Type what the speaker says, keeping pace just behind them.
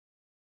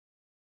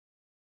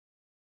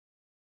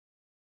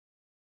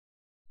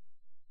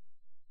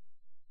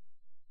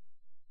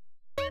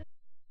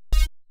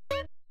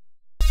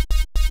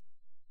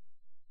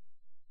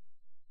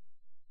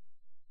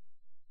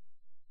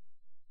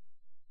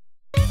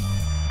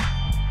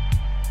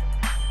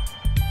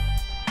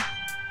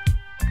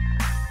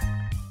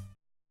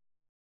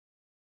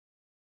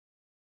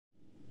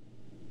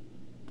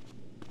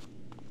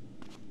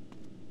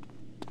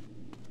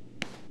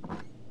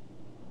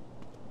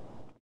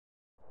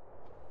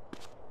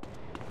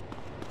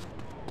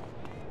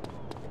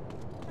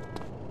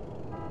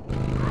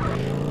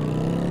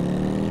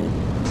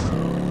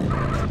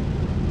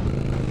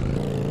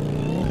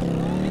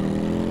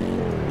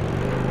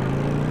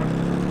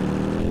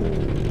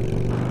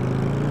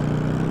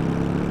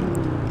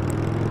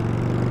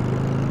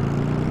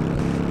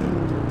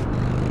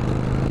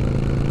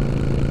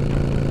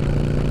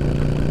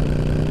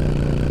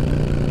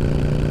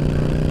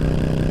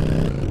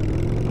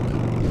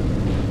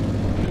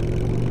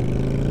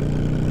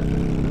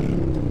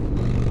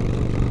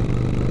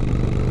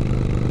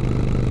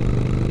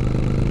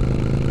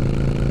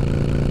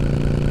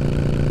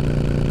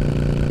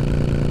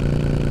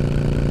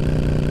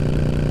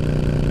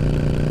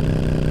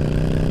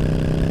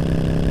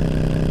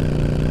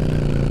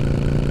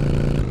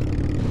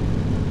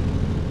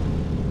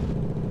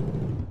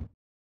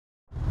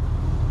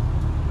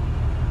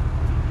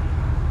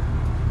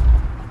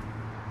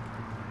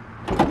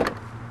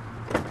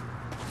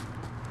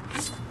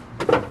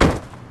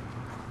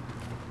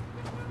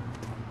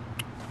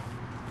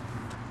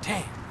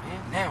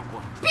Now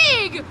what?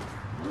 Pig!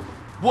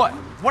 What?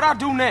 What I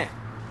do now?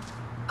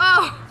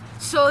 Oh,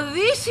 so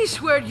this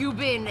is where you've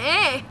been,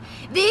 eh?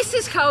 This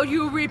is how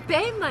you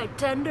repay my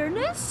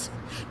tenderness?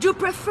 You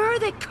prefer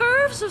the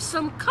curves of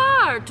some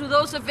car to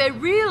those of a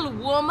real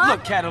woman?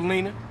 Look,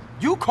 Catalina,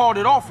 you called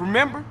it off,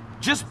 remember?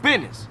 Just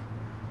business.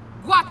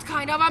 What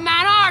kind of a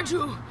man are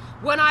you?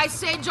 When I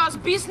say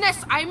just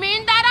business, I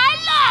mean that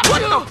I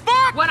love you! What the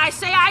fuck? When I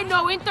say I'm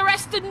no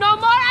interested no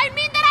more, I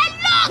mean that I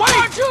love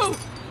Wait! you!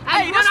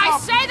 And Hey, when I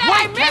say that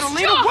I wait, miss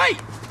Catalina, you... wait!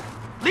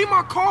 Leave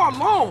my car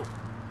alone.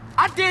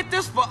 I did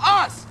this for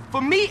us,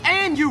 for me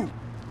and you.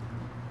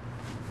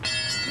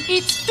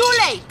 It's too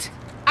late.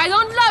 I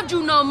don't love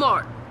you no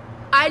more.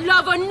 I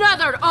love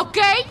another,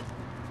 okay?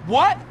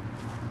 What?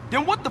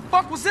 Then what the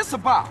fuck was this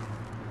about?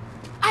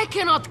 I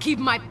cannot keep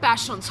my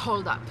passions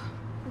hold up.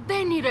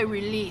 They need a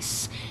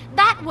release.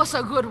 That was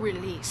a good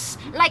release.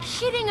 Like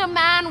hitting a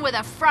man with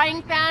a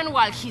frying pan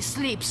while he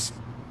sleeps.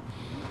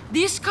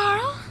 This,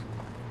 Carl?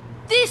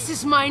 This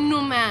is my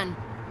new man.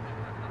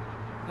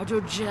 Are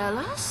you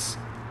jealous?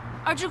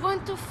 Are you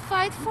going to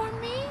fight for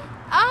me?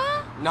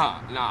 Huh?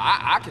 Nah,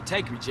 I could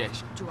take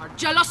rejection. You are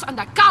jealous and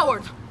a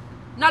coward.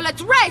 Now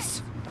let's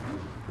race!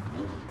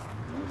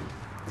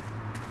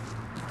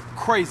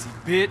 Crazy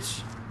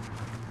bitch.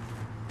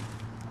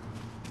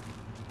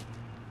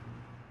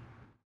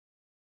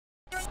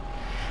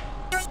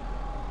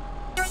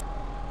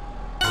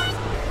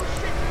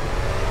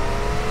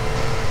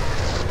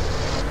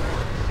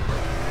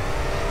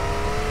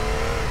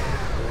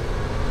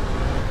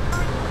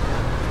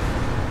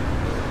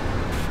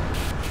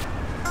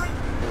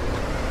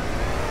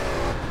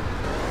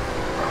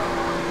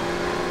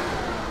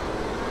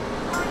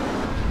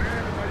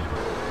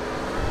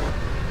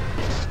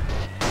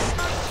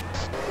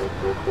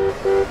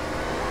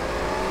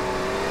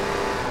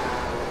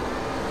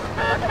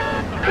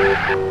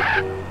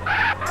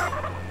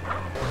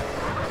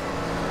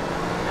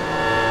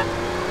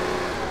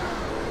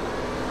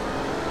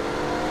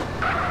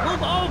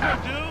 Move over,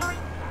 dude!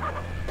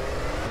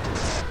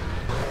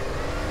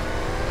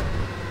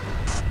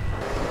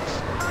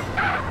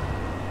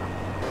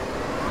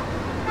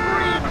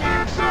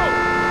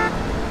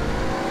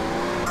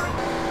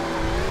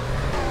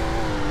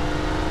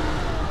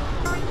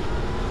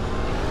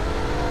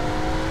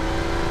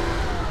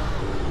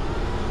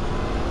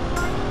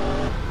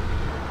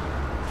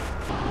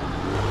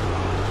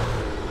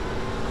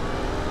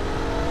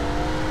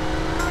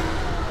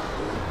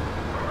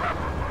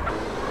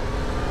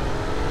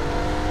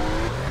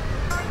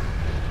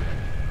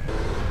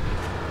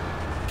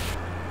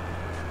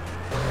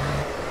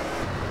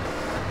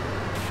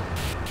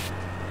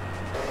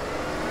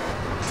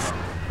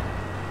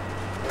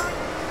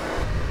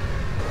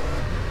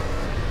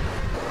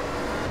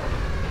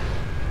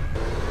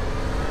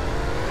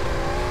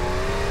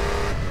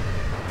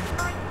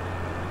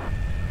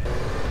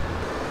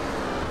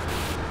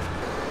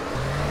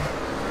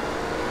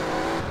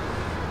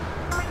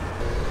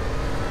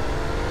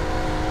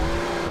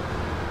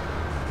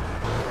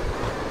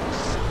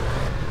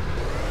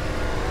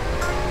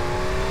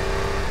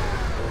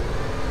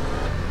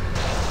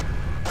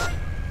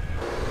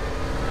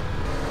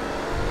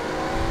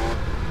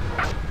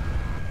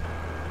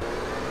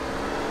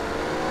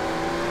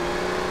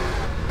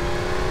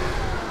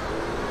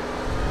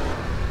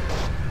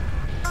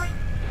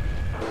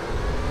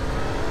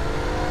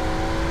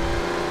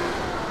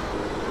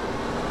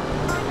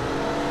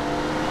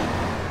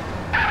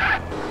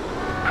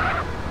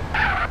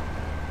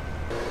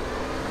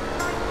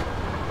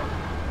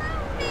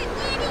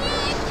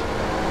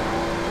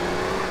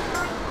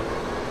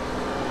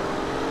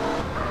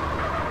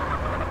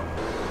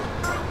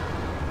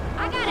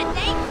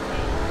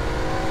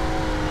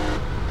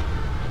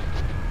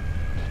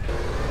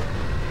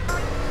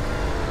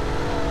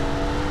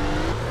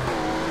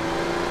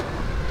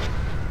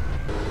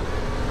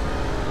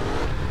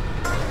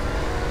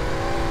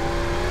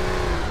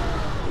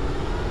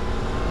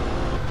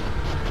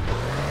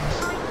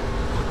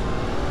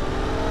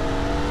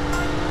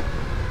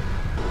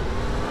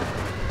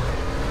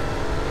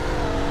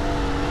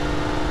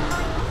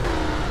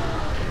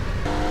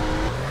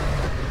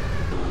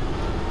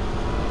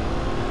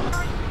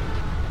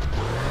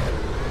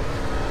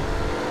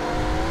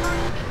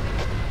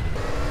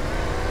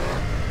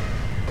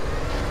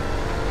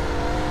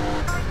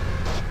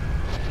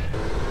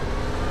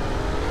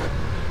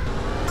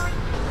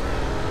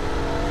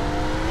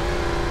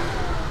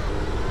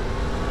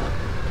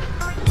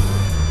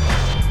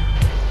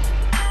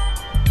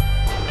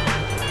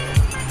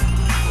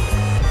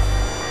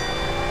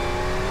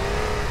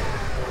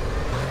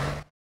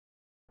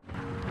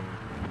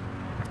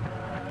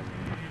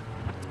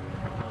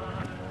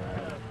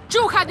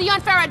 You had the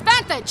unfair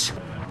advantage!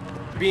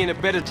 Being a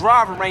better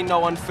driver ain't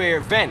no unfair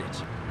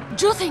advantage.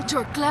 You think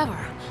you're clever,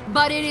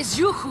 but it is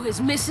you who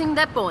is missing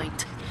the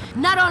point.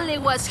 Not only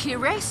was he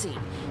racing,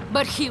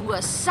 but he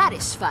was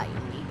satisfying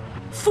me.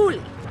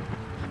 Fully.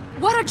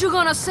 What are you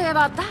gonna say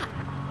about that?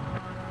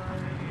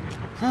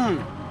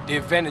 The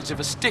advantage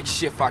of a stick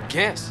shift, I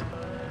guess.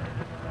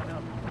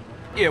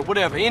 Yeah,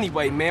 whatever.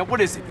 Anyway, man, what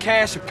is it?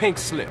 Cash or pink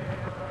slip?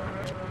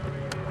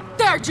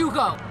 There you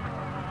go.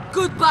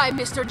 Goodbye,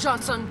 Mr.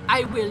 Johnson.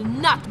 I will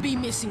not be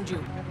missing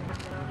you.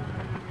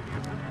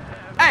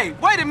 Hey,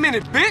 wait a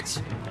minute, bitch!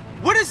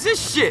 What is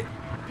this shit?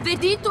 The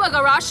deed to a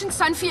garage in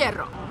San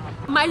Fierro.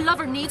 My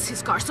lover needs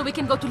his car so we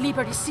can go to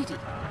Liberty City.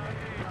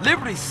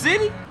 Liberty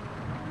City?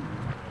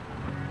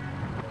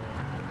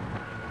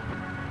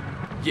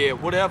 Yeah,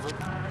 whatever.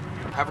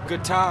 Have a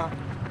good time.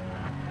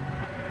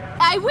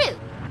 I will.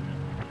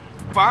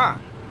 Fine.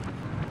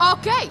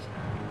 Okay.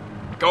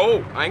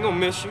 Go. I ain't gonna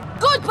miss you.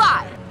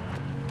 Goodbye.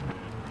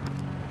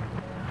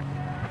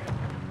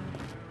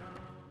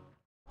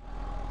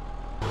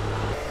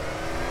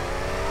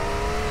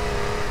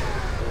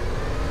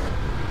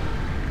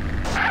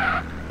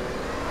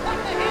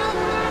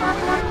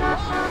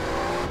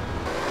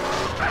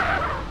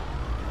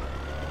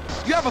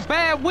 You have a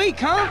bad week,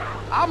 huh?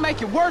 I'll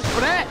make it worse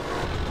for that.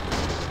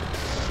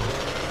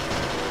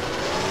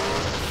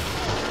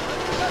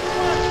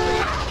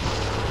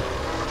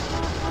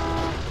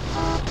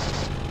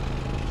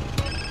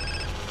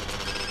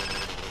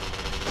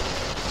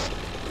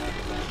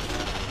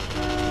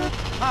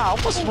 Ah,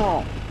 what's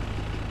wrong?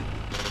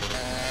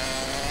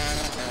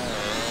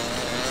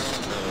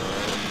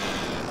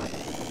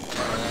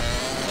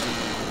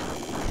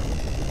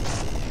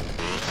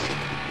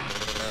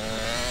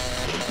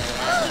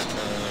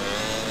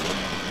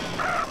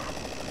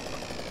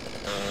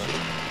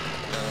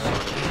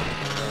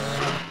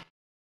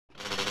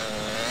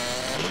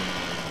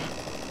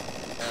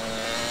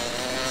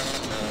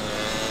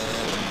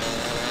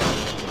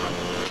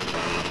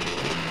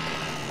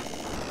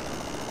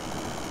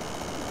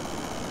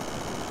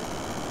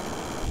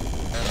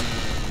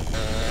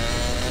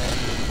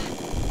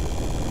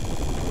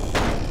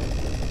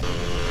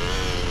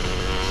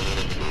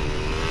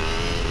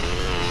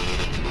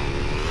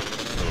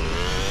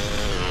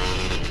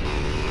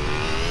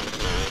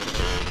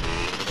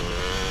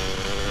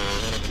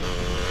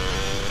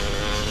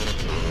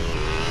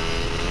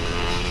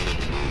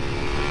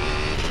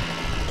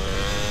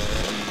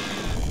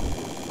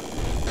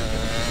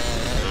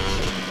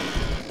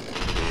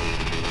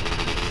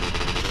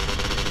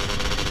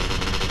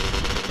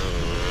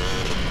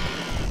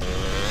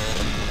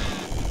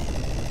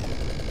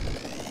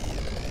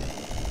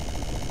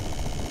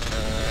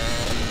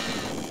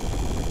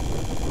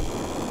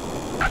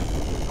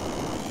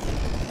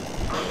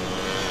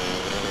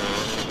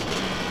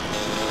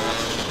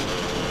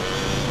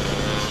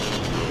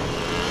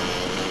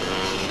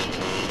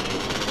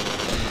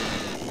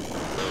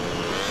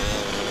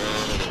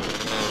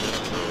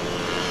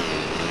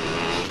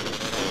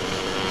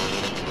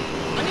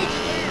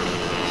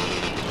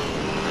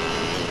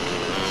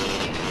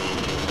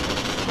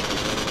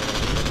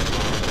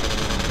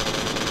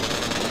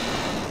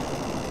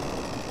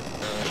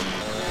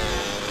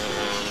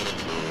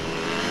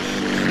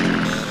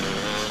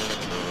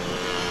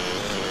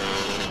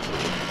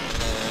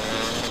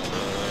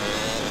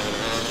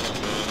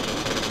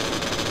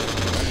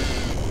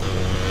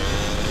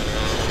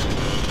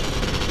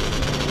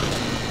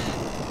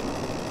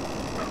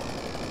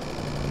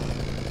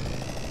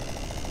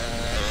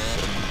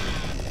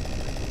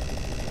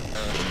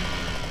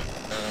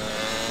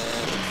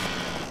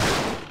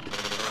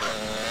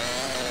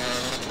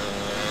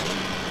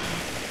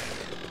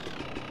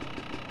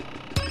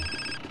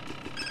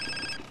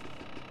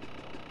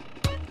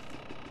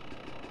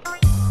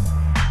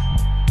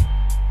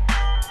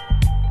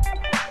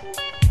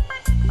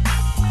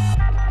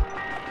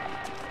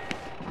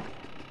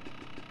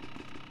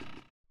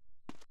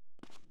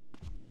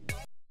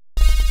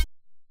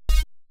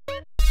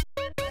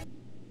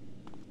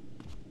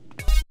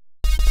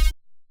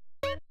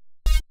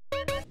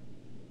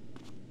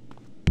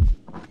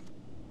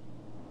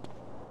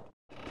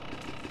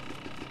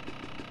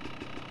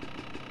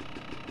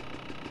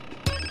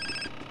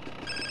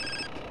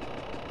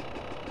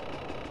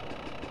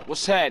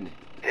 What's happening?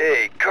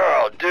 Hey,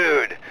 Carl,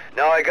 dude.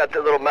 Now I got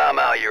the little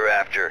mau you're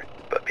after.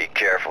 But be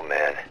careful,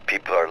 man.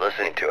 People are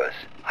listening to us.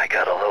 I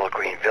got a little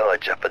green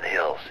village up in the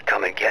hills.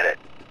 Come and get it.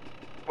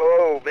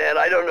 Whoa, man,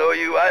 I don't know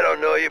you. I don't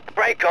know you.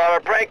 Prank caller,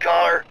 prank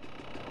caller.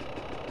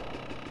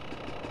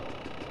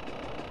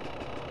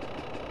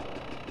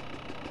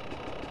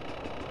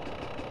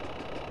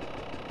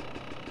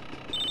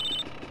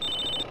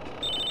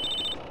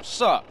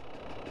 What's up?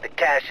 The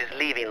cash is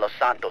leaving Los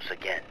Santos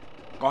again.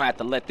 Gonna have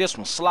to let this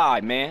one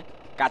slide, man.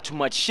 Got too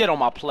much shit on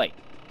my plate.